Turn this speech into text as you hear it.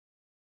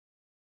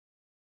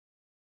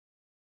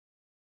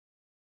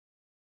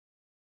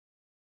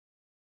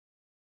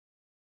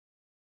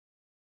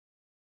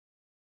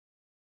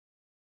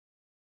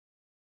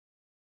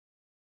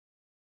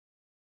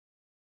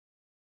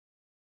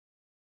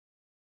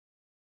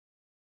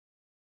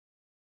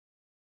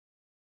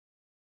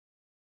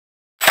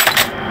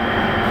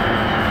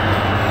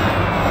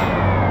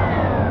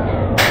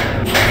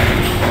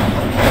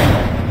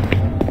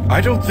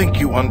don't think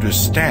you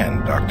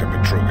understand, Dr.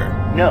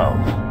 Petruger. No,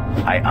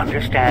 I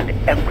understand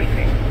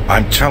everything.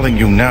 I'm telling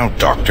you now,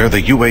 Doctor,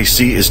 the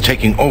UAC is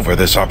taking over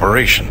this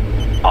operation.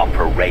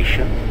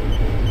 Operation?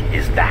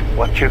 Is that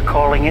what you're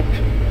calling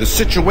it? The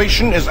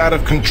situation is out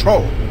of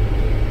control.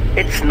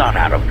 It's not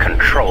out of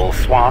control,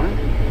 Swan.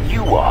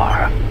 You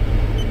are.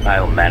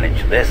 I'll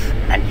manage this,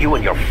 and you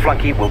and your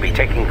flunky will be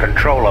taking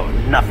control of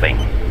nothing.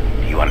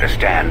 Do you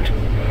understand?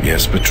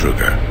 Yes,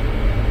 Petruger.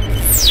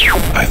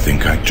 I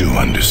think I do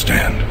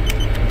understand.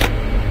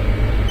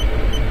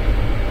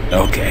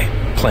 Okay,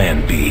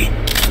 Plan B.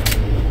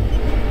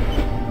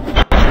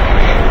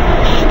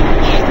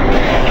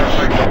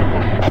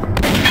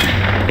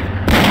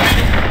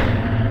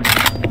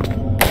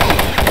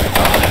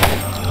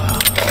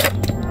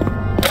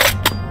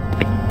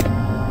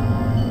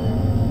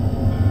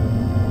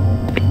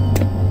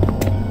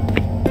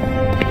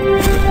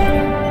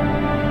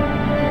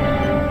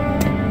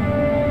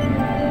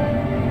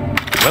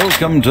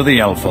 Welcome to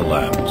the Alpha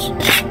Labs.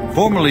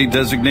 Formerly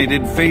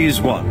designated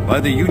Phase 1 by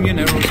the Union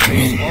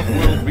Aerospace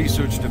Off-World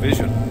Research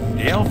Division,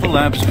 the Alpha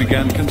Labs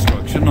began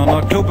construction on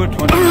October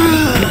 29,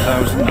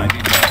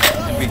 2019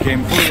 and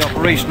became fully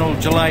operational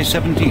July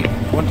 17,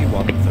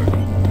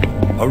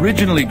 2130.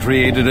 Originally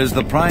created as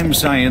the Prime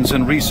Science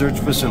and Research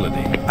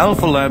Facility,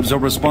 Alpha Labs are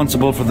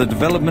responsible for the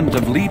development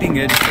of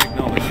leading-edge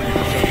technology.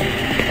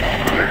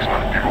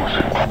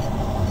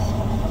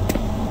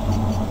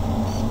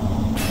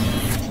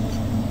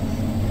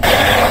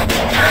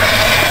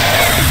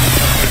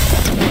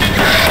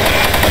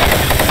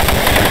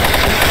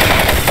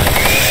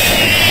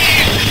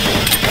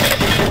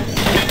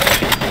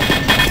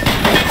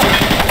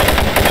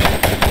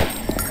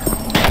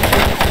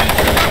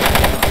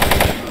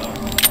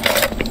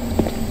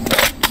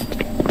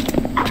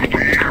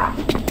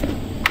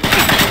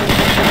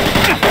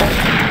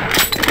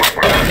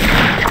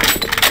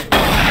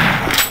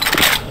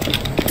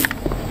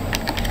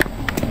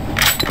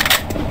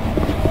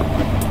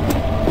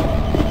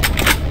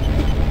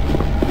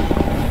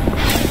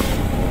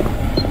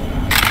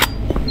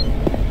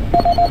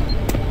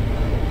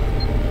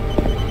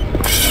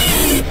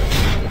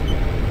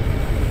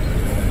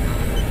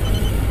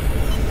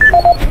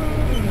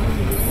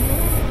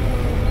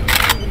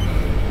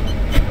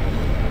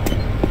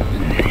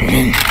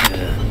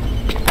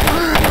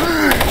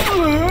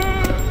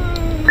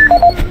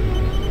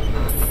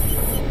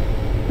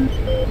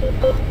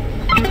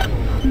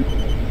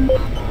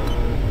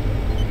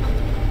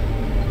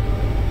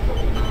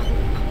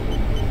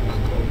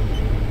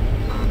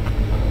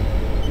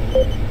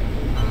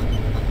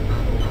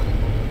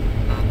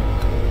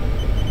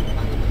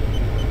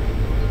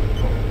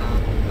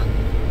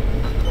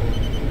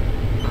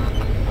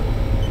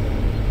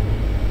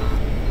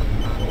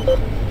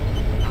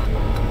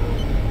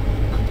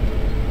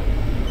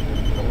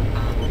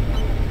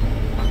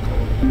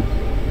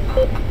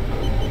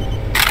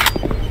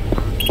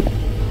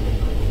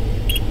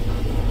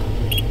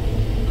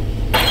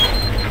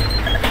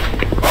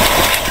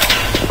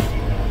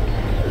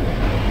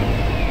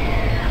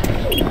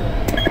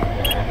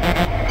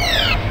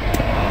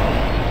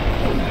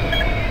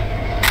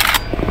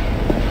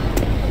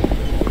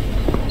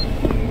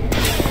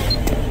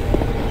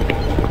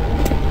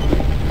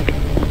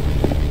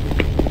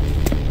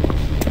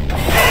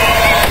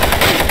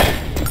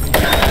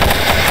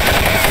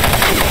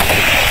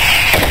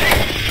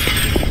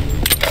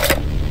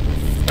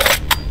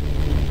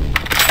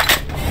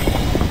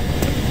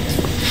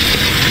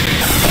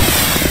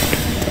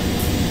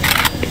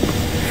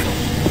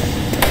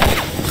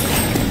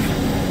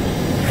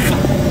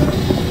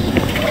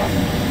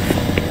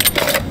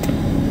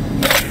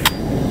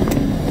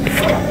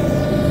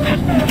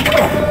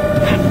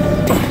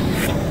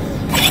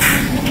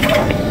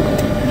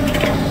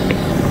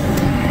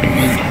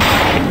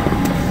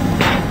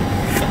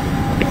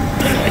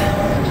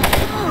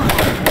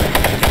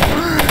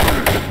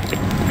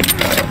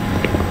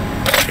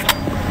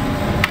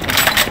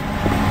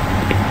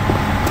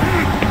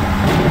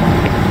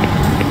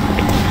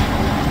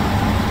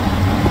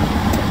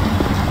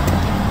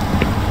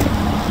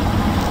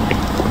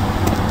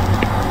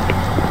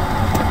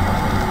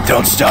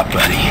 Don't stop,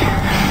 buddy.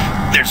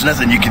 There's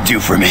nothing you can do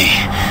for me.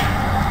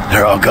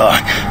 They're all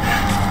gone.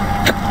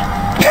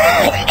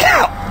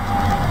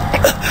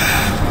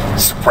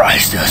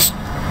 Surprised us.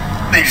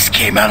 They just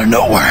came out of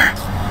nowhere.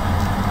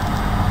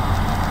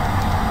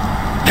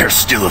 There's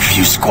still a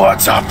few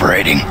squads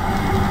operating,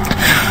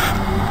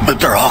 but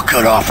they're all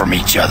cut off from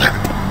each other.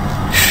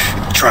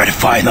 Try to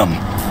find them.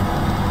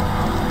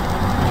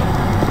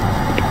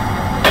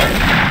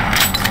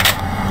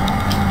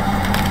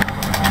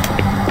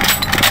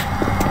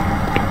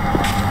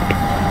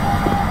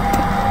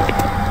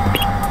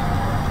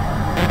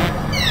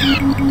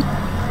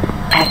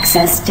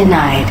 Access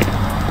denied.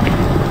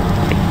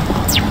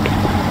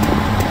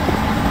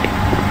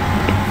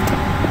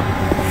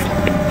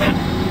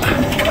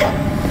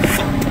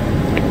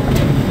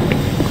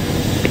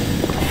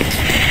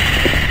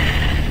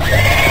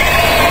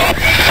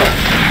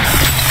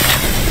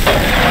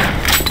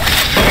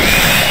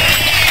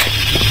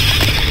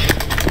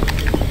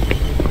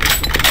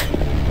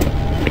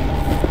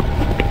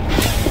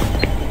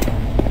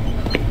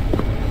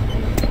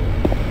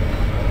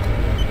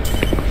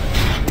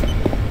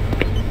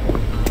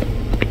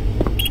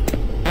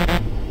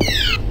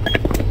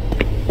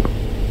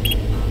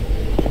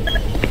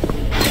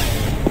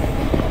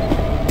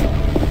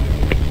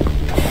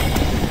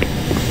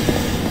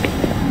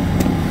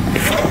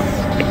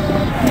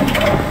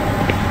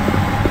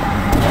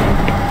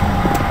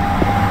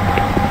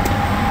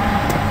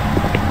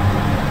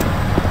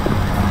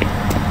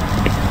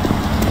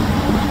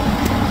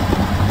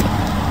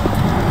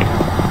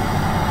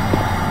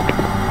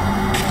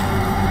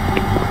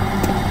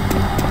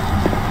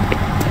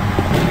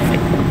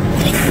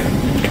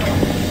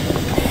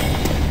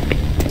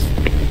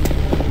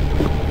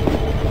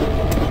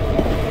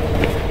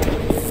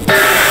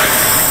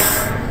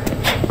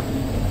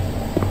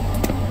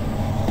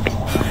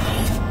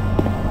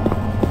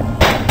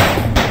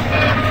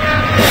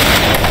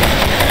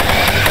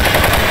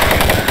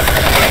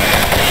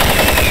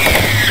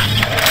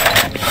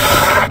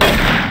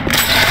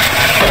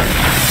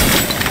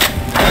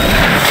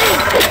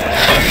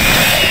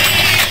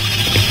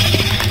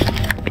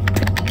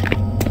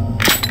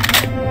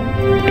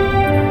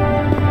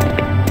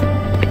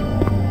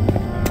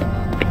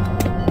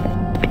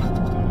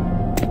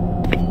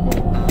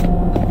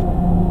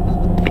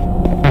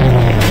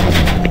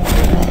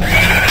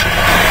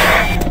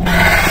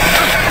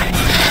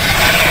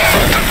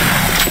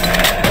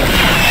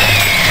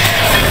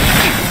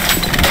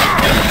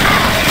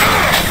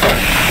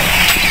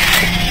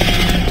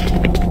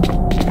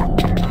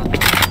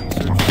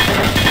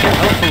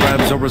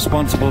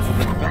 responsible for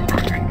the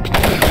development.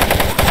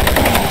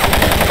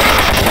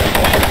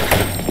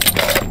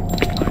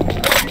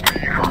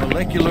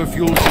 Molecular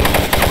fuel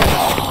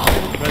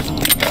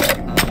presently.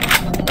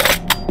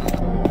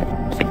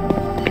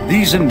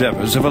 These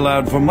endeavors have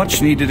allowed for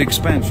much needed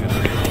expansion.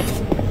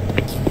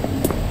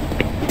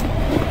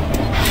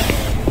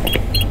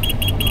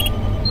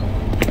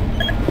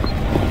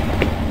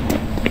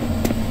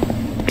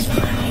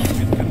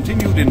 With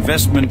continued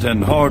investment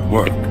and hard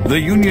work, the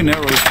Union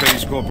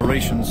Aerospace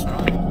Corporation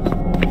strives.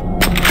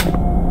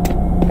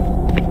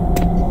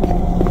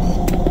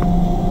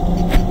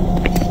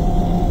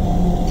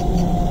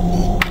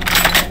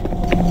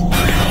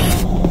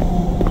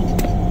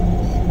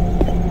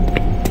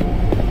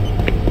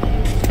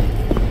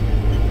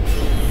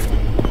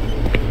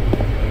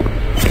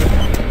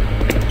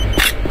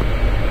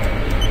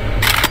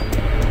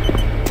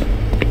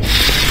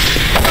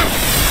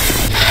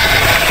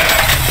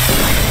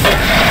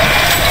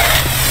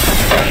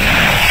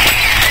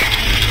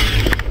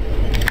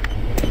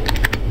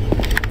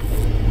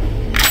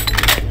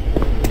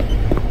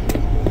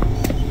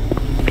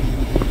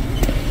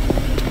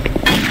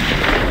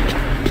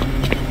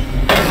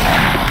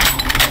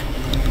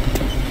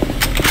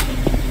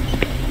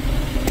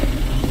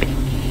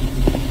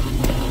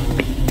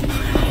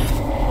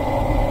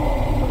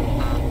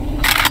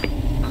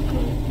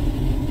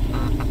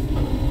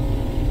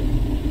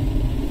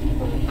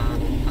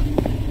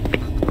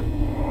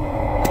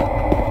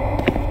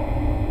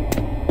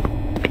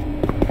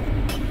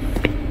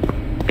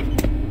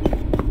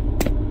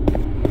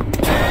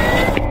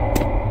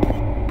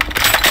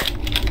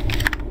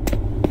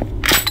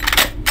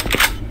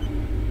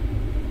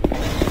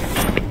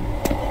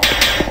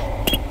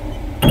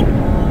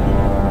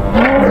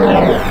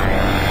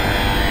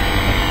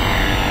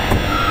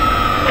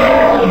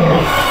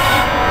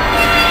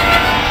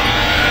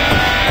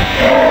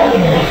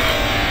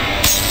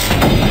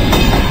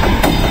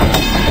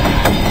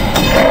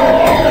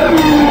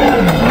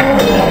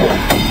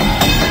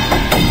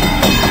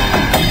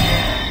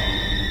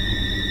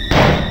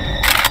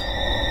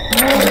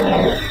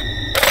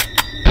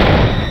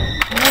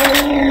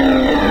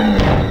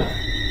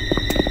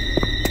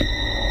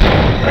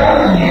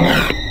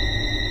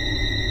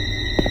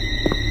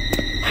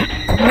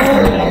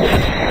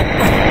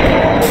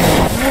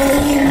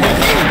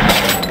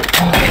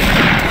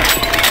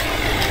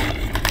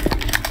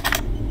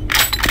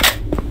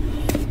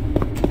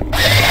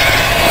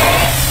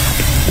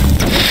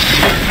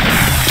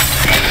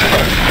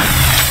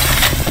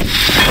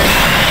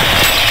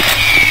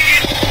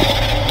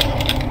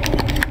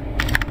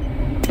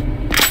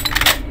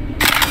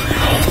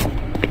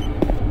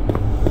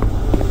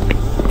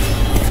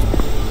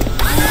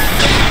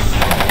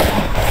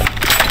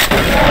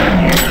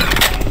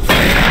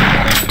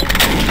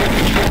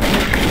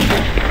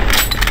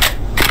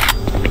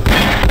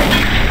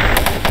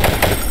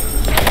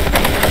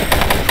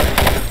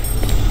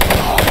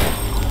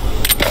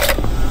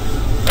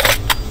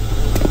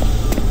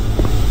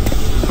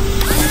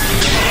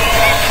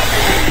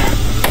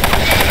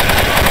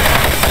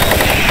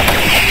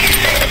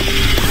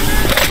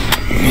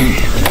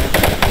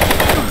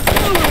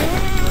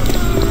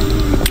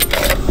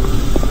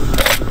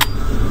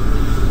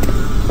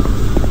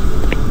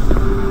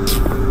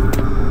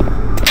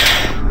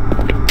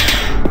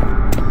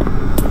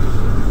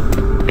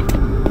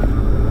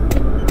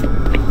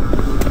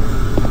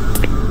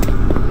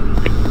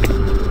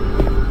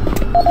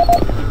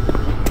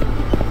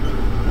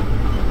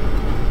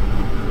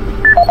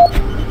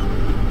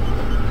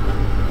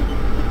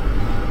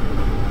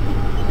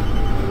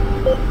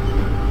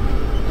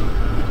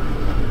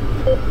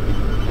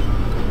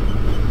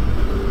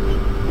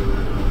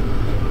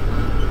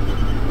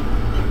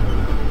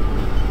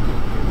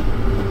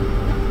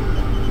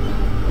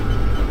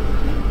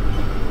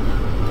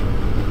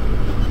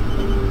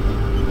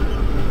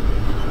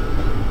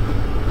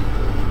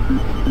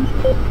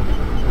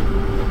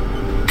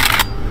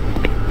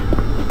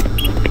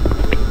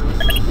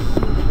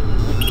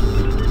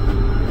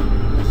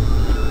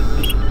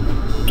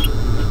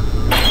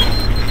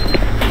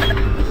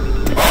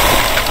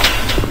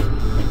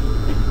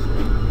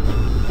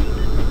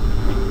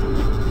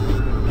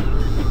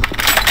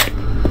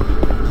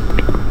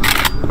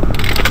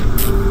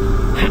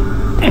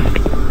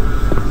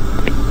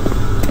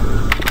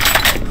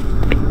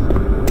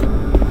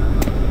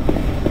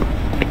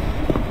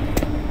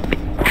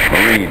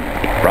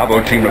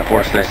 Bravo team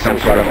reports there's some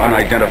sort of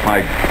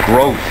unidentified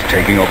growth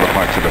taking over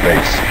parts of the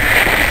base.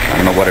 I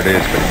don't know what it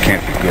is, but it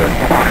can't be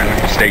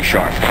good. Stay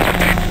sharp.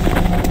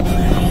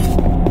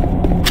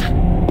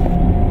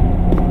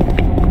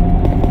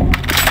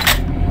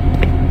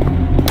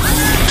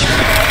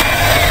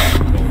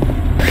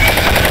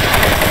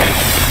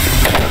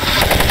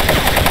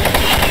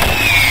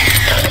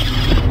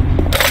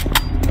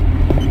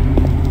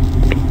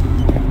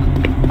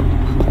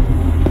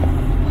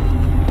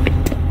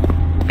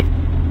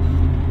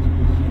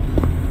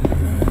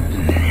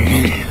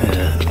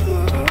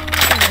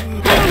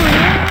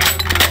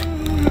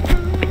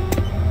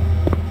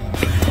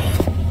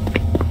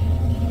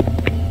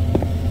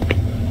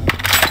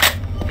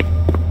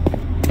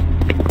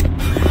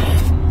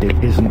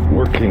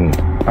 working.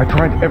 I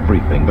tried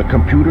everything. The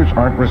computers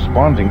aren't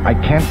responding. I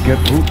can't get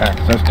root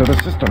access to the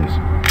systems.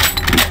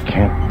 We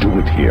can't do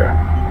it here.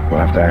 We'll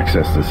have to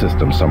access the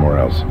system somewhere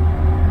else.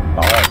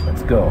 All right,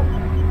 let's go.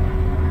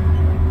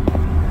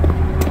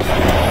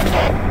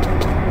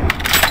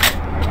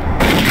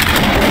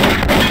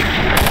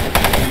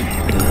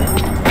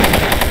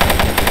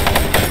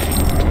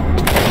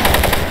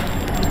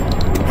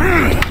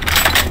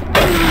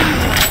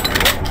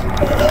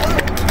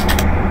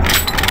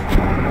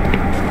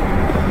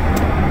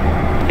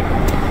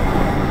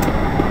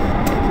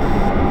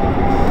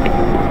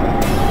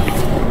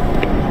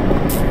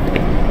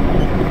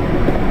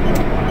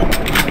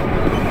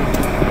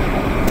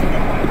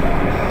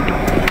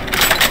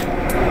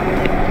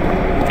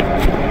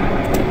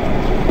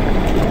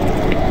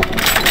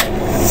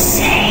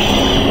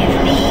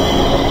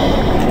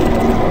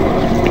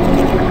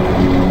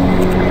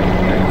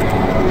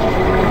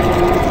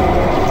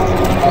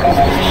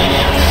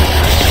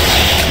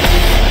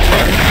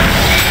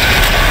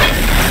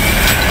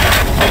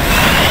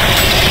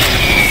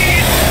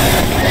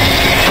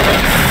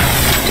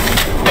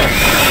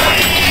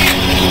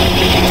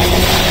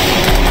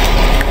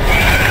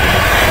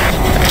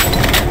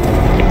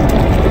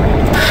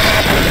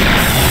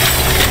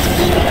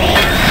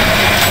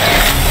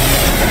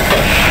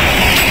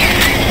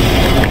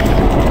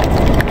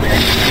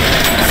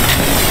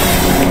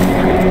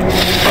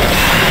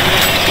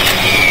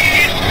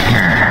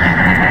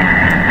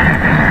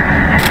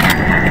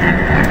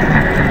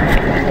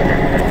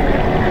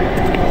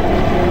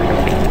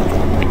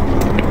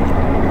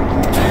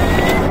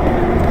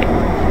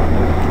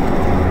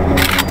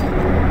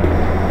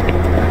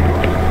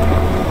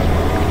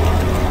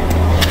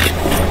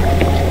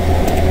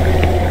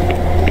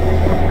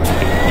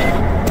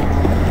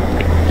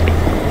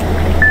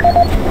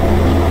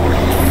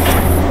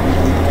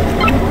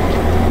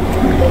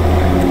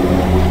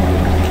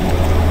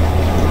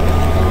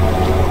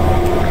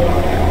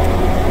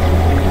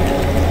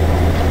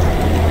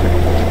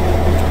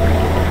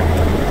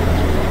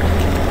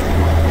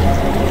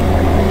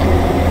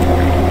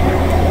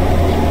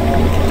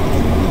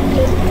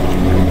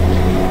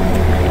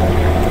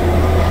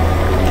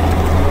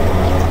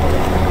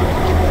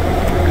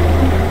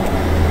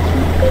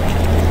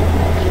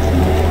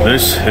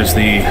 This is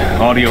the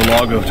audio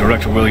log of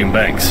Director William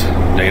Banks,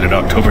 dated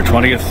October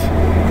 20th,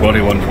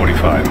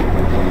 2145.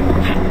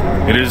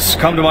 It has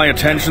come to my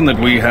attention that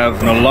we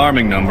have an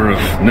alarming number of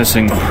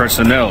missing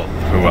personnel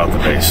throughout the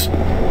base.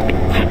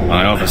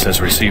 My office has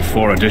received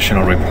 4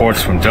 additional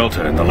reports from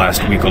Delta in the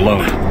last week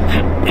alone,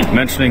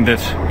 mentioning that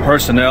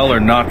personnel are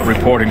not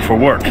reporting for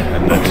work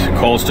and that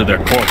calls to their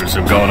quarters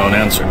have gone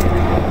unanswered.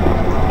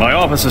 My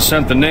office has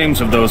sent the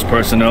names of those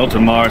personnel to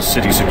Mars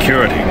City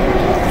Security,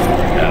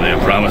 and they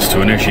have promised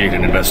to initiate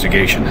an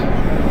investigation.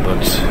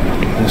 But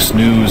this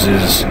news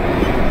is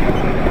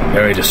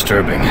very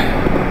disturbing,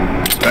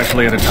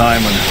 especially at a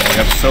time when we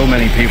have so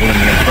many people in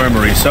the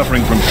infirmary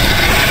suffering from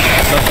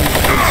cases of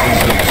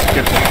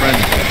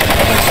schizophrenia and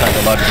other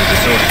psychological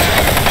disorders.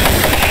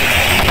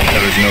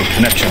 There is no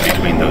connection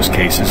between those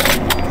cases.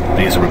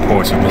 These are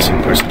reports of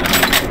missing personnel.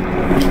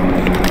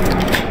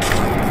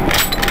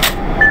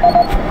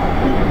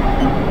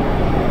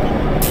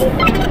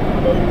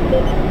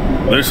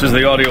 This is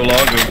the audio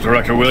log of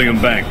Director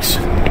William Banks,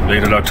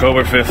 dated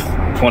October 5th,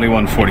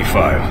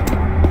 2145.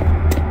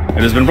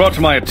 It has been brought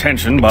to my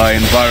attention by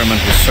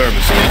environmental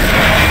services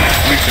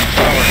that recent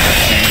power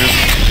changes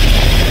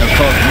have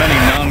caused many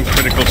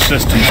non-critical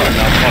systems to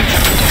malfunction.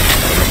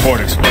 The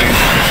report explains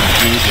that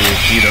this is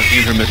due to either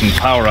intermittent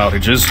power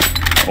outages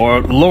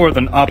or lower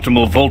than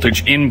optimal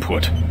voltage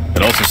input.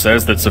 It also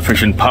says that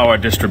sufficient power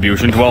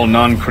distribution to all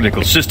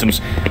non-critical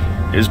systems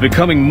is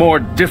becoming more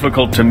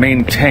difficult to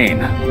maintain,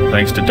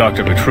 thanks to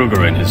Dr.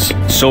 Petruger and his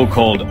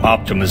so-called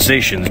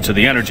optimizations to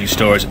the energy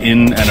stores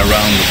in and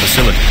around the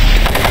facility.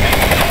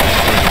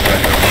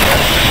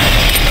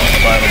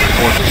 File a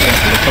report with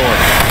central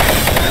authority.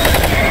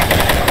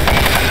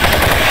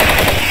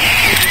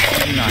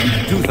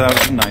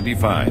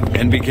 2095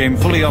 and became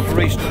fully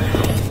operational.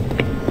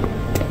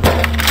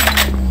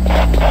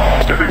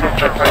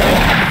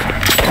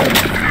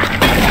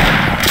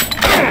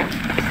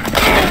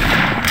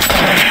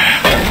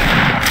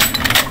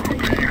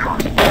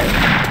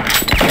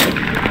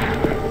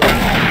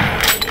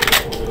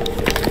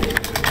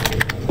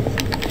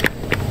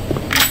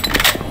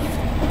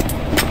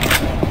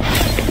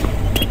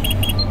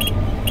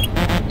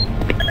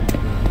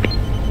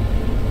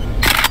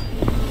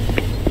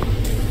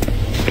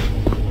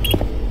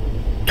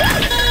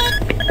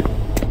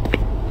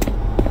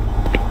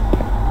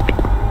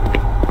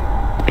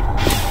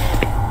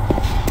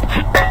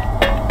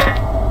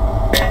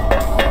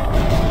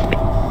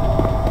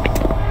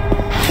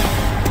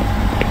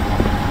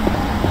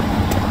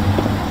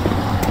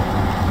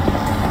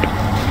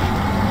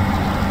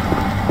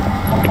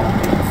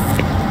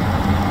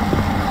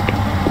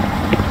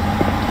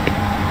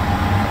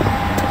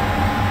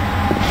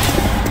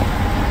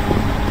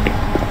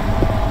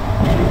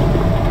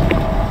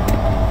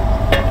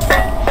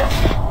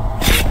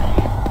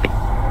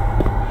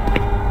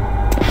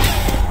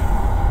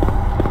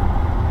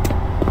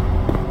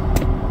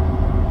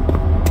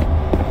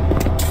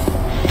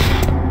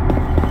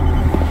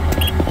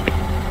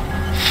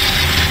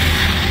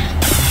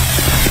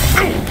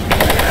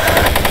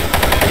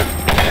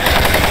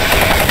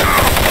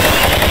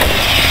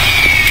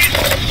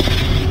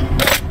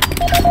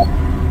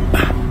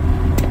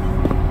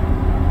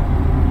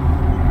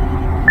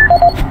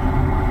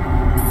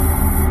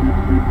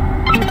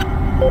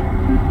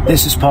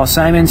 This is Paul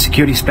Simon,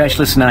 security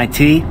specialist in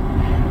IT.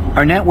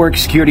 Our network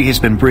security has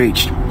been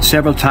breached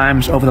several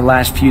times over the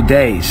last few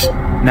days.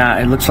 Now,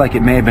 it looks like it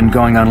may have been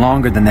going on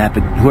longer than that,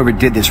 but whoever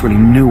did this really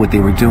knew what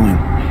they were doing.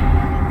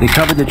 They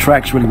covered the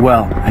tracks really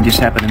well. I just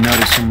happened to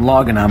notice some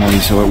log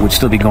anomalies, or it would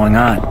still be going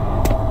on.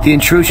 The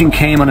intrusion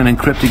came on an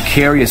encrypted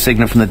carrier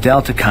signal from the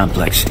Delta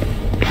complex.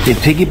 They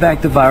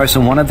piggybacked the virus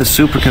on one of the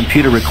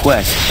supercomputer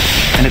requests,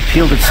 and it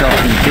peeled itself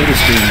from the data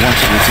stream once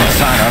it was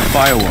inside our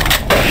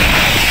firewall.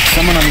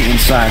 Someone on the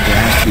inside there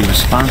has to be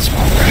responsible.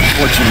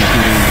 Unfortunately,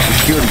 due to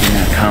security in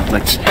that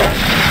complex,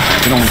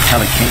 I can only tell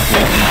it came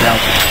from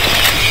Delta.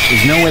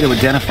 There's no way to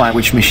identify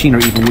which machine or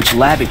even which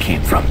lab it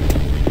came from.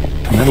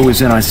 Whoever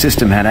was in our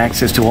system had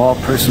access to all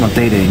personal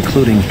data,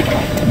 including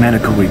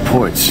medical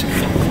reports.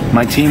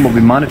 My team will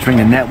be monitoring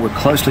the network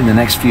closely in the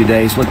next few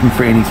days, looking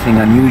for anything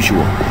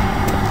unusual.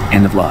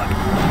 End of log.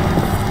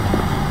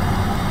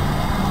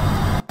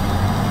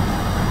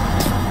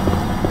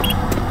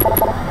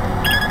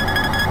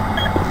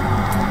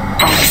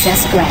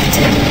 Access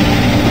granted.